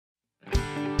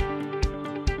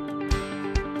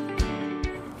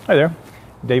Hi there,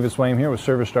 David Swaim here with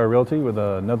Service Star Realty with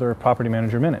another Property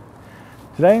Manager Minute.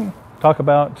 Today, talk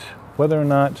about whether or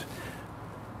not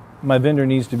my vendor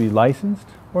needs to be licensed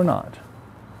or not.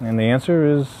 And the answer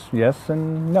is yes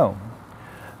and no.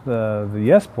 The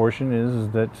yes portion is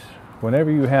that whenever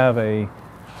you have a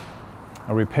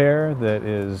repair that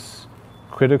is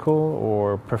critical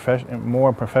or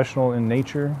more professional in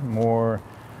nature, more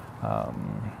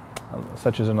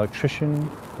such as an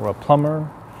electrician or a plumber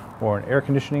or an air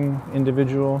conditioning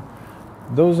individual,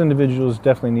 those individuals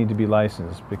definitely need to be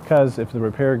licensed, because if the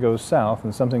repair goes south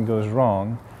and something goes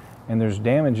wrong and there's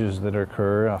damages that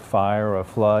occur, a fire or a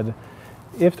flood,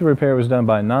 if the repair was done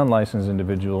by a non-licensed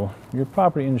individual, your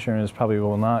property insurance probably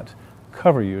will not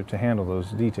cover you to handle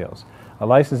those details. A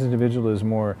licensed individual is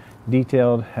more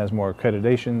detailed, has more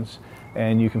accreditations,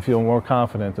 and you can feel more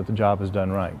confident that the job is done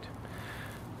right.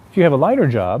 If you have a lighter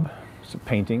job, some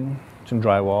painting, some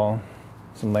drywall,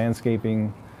 some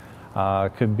landscaping,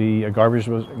 could be a garbage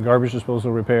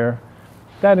disposal repair,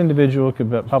 that individual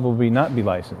could probably not be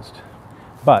licensed.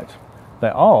 But they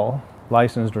all,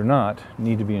 licensed or not,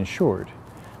 need to be insured,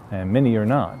 and many are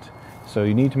not. So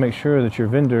you need to make sure that your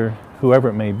vendor, whoever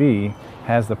it may be,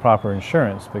 has the proper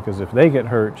insurance, because if they get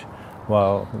hurt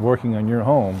while working on your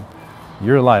home,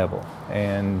 you're liable,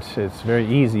 and it's very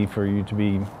easy for you to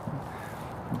be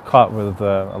caught with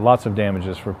lots of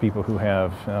damages for people who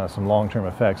have some long-term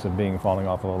effects of falling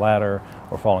off of a ladder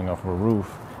or falling off of a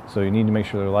roof. So you need to make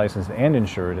sure they're licensed and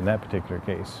insured in that particular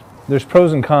case. There's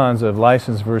pros and cons of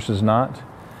licensed versus not.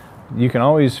 You can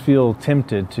always feel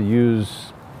tempted to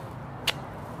use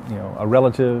a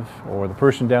relative or the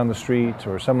person down the street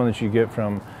or someone that you get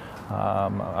from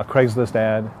a Craigslist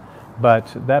ad.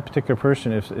 But that particular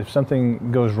person, if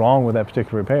something goes wrong with that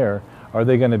particular repair, are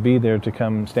they going to be there to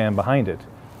come stand behind it?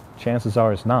 Chances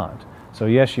are it's not. So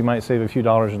yes, you might save a few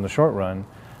dollars in the short run,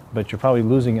 but you're probably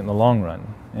losing it in the long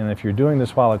run. And if you're doing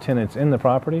this while a tenant's in the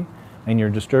property and you're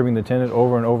disturbing the tenant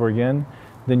over and over again,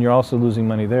 then you're also losing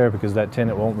money there, because that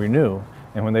tenant won't renew.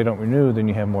 And when they don't renew, then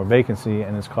you have more vacancy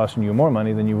and it's costing you more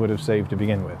money than you would have saved to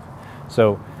begin with.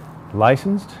 So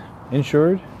licensed,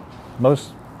 insured,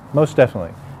 most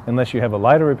definitely, unless you have a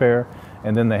lighter repair,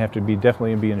 and then they have to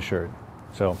definitely be insured.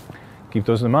 So keep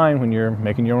those in mind when you're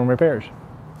making your own repairs.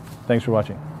 Thanks for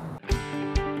watching.